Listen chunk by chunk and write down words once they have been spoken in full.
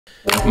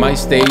My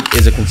state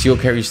is a conceal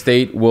carry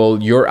state.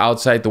 Will your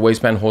outside the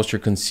waistband holster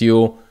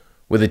conceal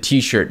with a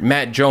t-shirt?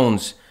 Matt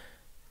Jones,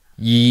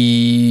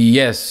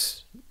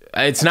 yes.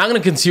 It's not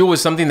going to conceal with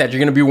something that you're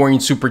going to be wearing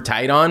super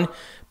tight on,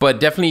 but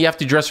definitely you have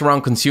to dress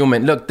around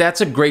concealment. Look,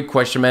 that's a great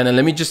question, man. And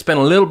let me just spend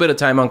a little bit of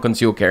time on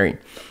conceal carry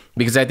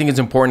because I think it's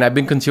important. I've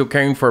been conceal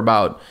carrying for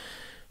about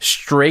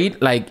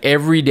straight, like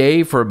every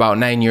day for about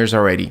 9 years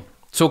already.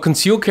 So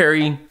conceal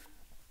carry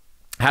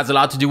has a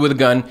lot to do with a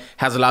gun,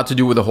 has a lot to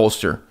do with a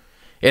holster.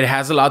 It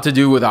has a lot to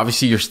do with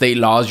obviously your state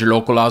laws, your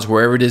local laws,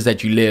 wherever it is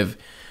that you live.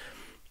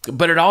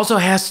 But it also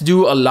has to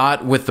do a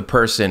lot with the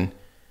person.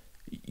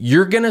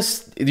 You're gonna,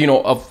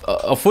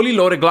 a fully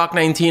loaded Glock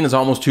 19 is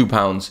almost 2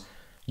 pounds.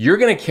 You're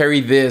gonna carry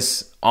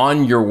this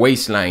on your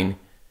waistline,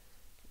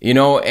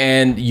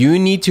 and you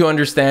need to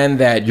understand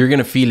that you're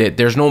gonna feel it.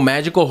 There's no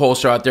magical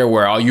holster out there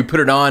where, you put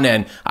it on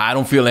and I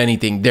don't feel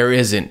anything. There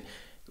isn't.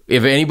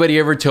 If anybody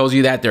ever tells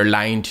you that, they're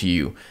lying to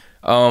you.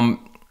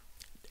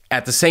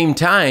 At the same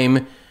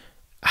time,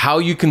 how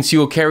you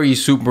conceal carry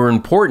is super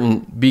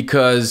important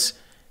because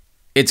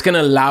it's going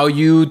to allow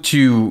you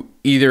to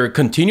either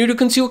continue to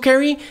conceal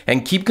carry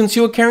and keep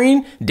conceal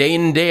carrying day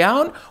in and day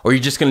out, or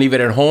you're just going to leave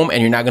it at home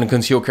and you're not going to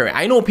conceal carry.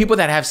 I know people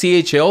that have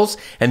CHLs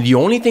and the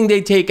only thing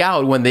they take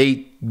out when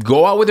they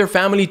go out with their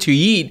family to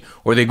eat,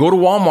 or they go to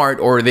Walmart,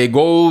 or they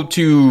go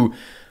to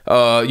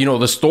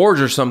the stores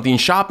or something,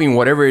 shopping,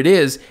 whatever it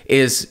is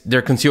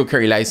their conceal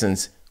carry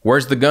license.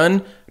 Where's the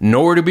gun?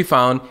 Nowhere to be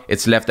found.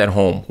 It's left at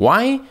home.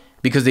 Why?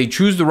 Because they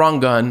choose the wrong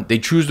gun, they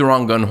choose the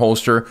wrong gun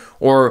holster,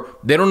 or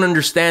they don't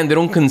understand, they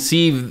don't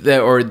conceive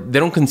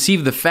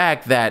the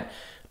fact that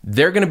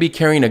they're gonna be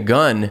carrying a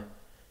gun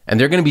and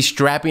they're gonna be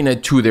strapping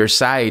it to their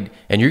side,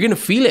 and you're gonna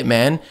feel it,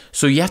 man.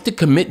 So you have to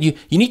commit. You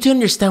need to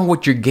understand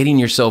what you're getting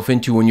yourself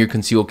into when you're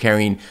concealed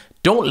carrying.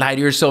 Don't lie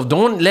to yourself.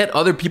 Don't let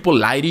other people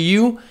lie to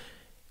you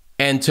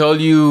and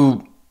tell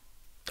you,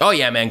 oh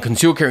yeah, man,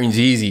 concealed carrying is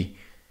easy.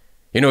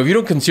 If you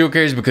don't conceal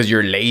carry, it's because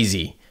you're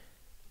lazy.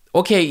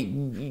 Okay,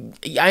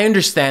 I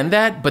understand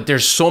that, but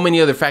there's so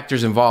many other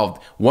factors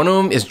involved. One of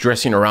them is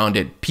dressing around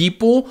it.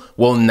 People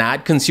will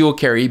not conceal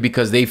carry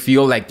because they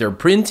feel like they're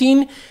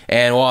printing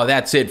and, well,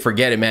 that's it.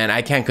 Forget it, man.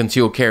 I can't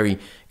conceal carry.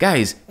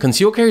 Guys,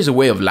 conceal carry is a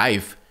way of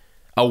life.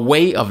 A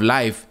way of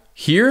life.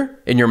 Here,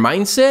 in your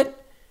mindset,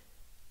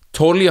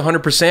 totally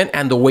 100%,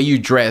 and the way you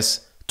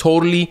dress,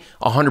 totally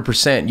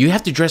 100%. You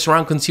have to dress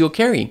around conceal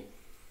carry.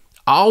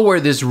 I'll wear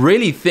this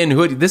really thin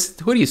hoodie. This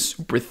hoodie is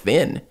super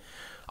thin.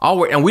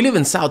 And we live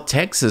in South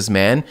Texas,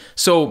 man.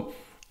 So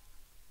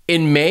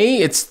in May,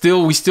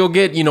 we still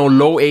get,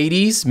 low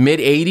 80s,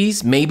 mid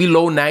 80s, maybe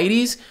low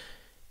 90s.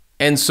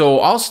 And so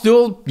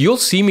you'll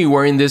see me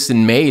wearing this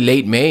in May,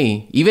 late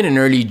May, even in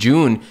early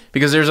June,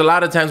 because there's a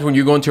lot of times when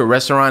you go into a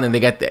restaurant and they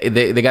got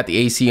the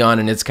AC on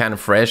and it's kind of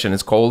fresh and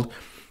it's cold.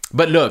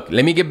 But look,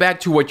 let me get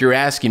back to what you're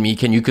asking me.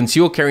 Can you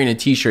conceal carrying a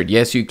t-shirt?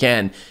 Yes, you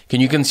can. Can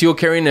you conceal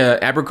carrying a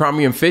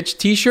Abercrombie & Fitch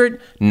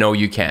t-shirt? No,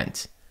 you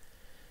can't.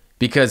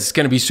 Because it's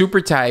going to be super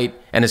tight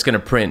and it's going to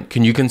print.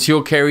 Can you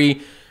conceal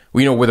carry,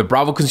 with a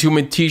Bravo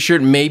Concealment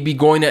t-shirt, maybe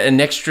going an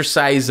extra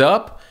size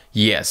up?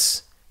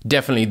 Yes,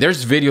 definitely.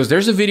 There's videos.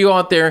 There's a video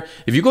out there.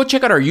 If you go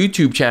check out our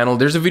YouTube channel,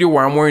 there's a video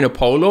where I'm wearing a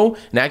polo,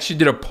 and I actually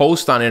did a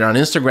post on it on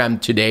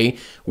Instagram today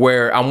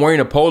where I'm wearing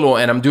a polo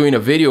and I'm doing a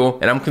video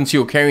and I'm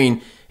conceal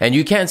carrying, and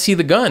you can't see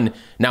the gun.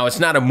 Now, it's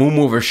not a moo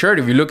mover shirt.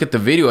 If you look at the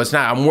video, it's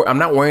not. I'm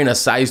not wearing a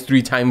size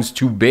 3 times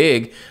too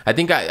big. I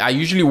think I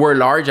usually wear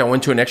large. I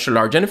went to an extra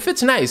large, and it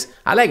fits nice.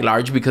 I like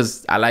large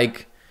because I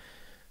like,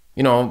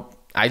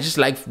 I just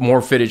like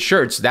more fitted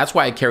shirts. That's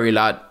why I carry a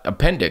lot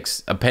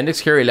appendix.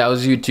 Appendix carry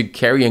allows you to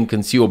carry and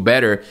conceal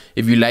better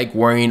if you like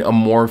wearing a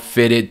more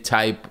fitted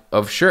type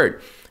of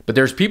shirt. But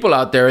there's people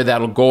out there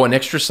that'll go an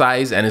extra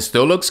size and it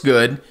still looks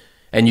good,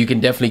 and you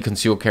can definitely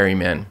conceal carry,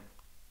 man.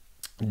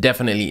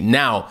 Definitely.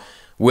 Now,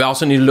 we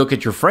also need to look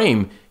at your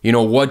frame.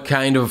 What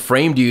kind of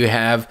frame do you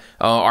have?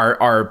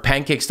 Are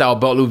pancake style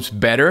belt loops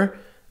better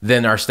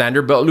than our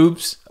standard belt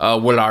loops?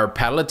 Will our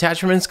paddle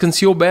attachments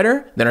conceal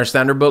better than our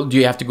standard belt? Do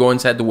you have to go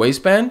inside the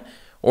waistband,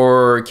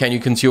 or can you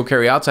conceal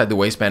carry outside the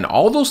waistband?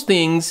 All those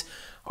things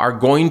are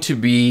going to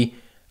be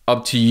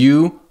up to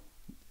you,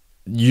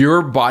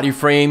 your body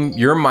frame,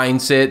 your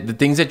mindset, the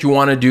things that you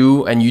want to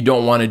do and you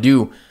don't want to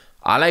do.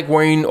 I like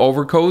wearing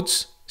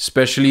overcoats,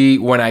 especially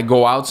when I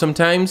go out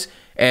sometimes,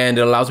 and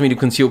it allows me to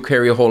conceal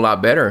carry a whole lot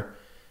better.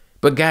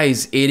 But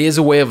guys, it is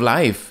a way of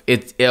life.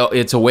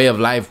 It's a way of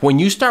life. When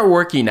you start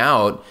working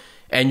out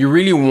and you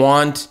really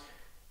want,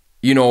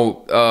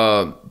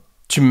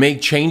 to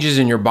make changes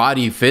in your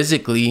body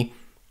physically,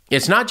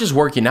 it's not just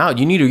working out.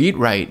 You need to eat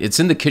right.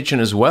 It's in the kitchen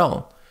as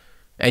well.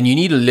 And you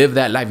need to live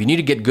that life. You need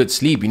to get good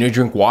sleep. You need to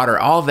drink water.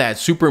 All that,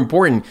 super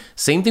important.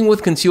 Same thing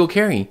with conceal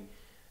carry.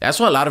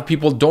 That's why a lot of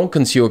people don't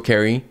conceal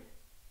carry,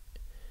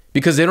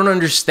 because they don't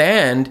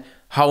understand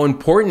how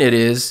important it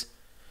is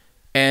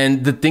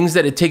and the things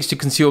that it takes to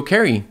conceal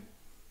carry.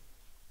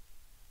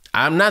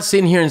 I'm not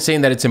sitting here and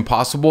saying that it's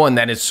impossible and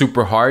that it's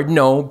super hard.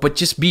 No, but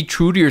just be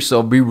true to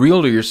yourself. Be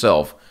real to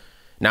yourself.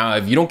 Now,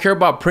 if you don't care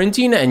about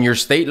printing and your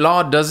state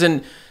law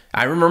doesn't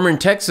I remember in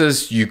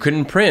Texas, you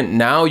couldn't print.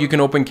 Now you can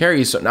open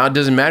carry. So now it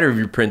doesn't matter if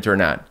you print or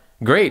not.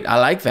 Great. I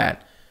like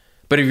that.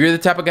 But if you're the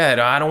type of guy that,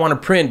 I don't want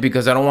to print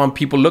because I don't want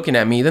people looking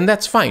at me, then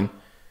that's fine.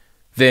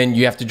 Then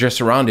you have to dress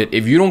around it.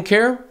 If you don't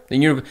care,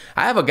 then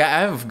I have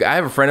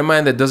a friend of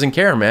mine that doesn't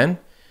care, man.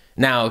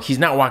 Now, he's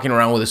not walking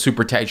around with a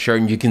super tight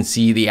shirt and you can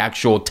see the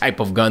actual type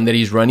of gun that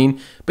he's running,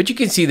 but you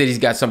can see that he's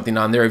got something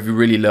on there if you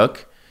really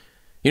look.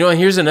 You know, and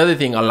here's another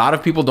thing. A lot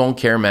of people don't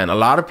care, man. A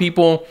lot of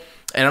people,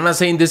 and I'm not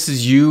saying this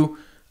is you,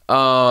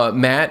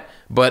 Matt,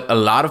 but a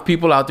lot of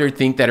people out there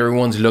think that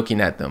everyone's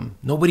looking at them.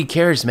 Nobody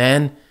cares,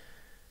 man.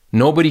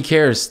 Nobody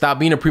cares. Stop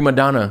being a prima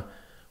donna.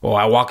 Oh,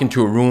 I walk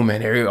into a room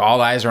and all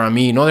eyes are on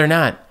me. No, they're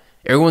not.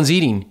 Everyone's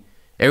eating.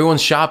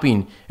 Everyone's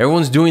shopping.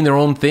 Everyone's doing their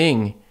own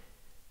thing.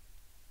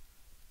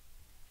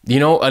 You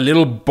know, a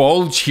little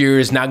bulge here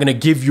is not going to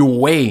give you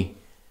away.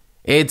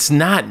 It's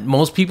not.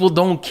 Most people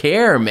don't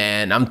care,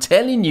 man. I'm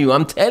telling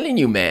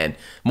you, man.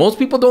 Most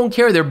people don't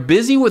care. They're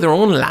busy with their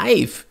own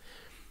life.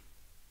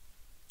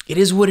 It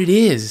is what it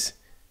is.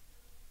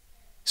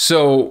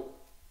 So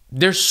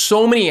there's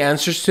so many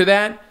answers to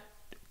that.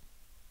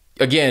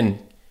 Again,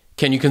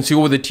 can you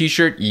conceal with a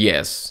t-shirt?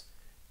 Yes.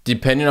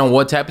 Depending on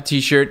what type of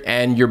t-shirt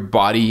and your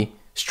body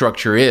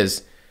structure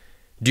is.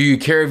 Do you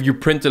care if you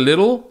print a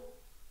little?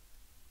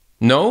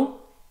 No?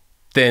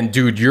 Then,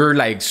 dude, you're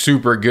like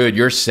super good.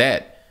 You're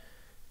set.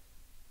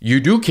 You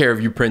do care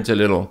if you print a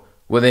little.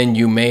 Well, then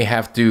you may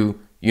have to,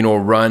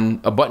 run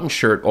a button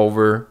shirt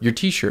over your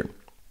t-shirt.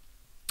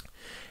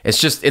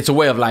 It's a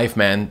way of life,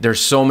 man. There's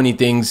so many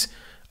things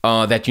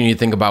that you need to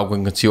think about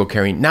when concealed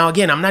carrying. Now,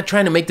 again, I'm not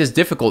trying to make this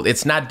difficult.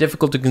 It's not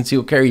difficult to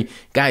conceal carry.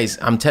 Guys,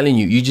 I'm telling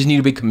you, you just need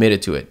to be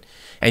committed to it.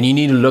 And you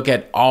need to look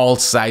at all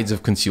sides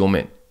of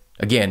concealment.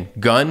 Again,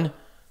 gun,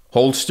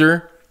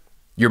 holster,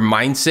 your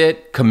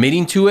mindset,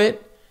 committing to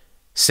it,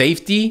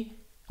 safety,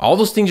 all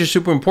those things are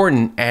super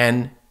important,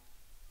 and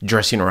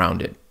dressing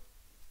around it.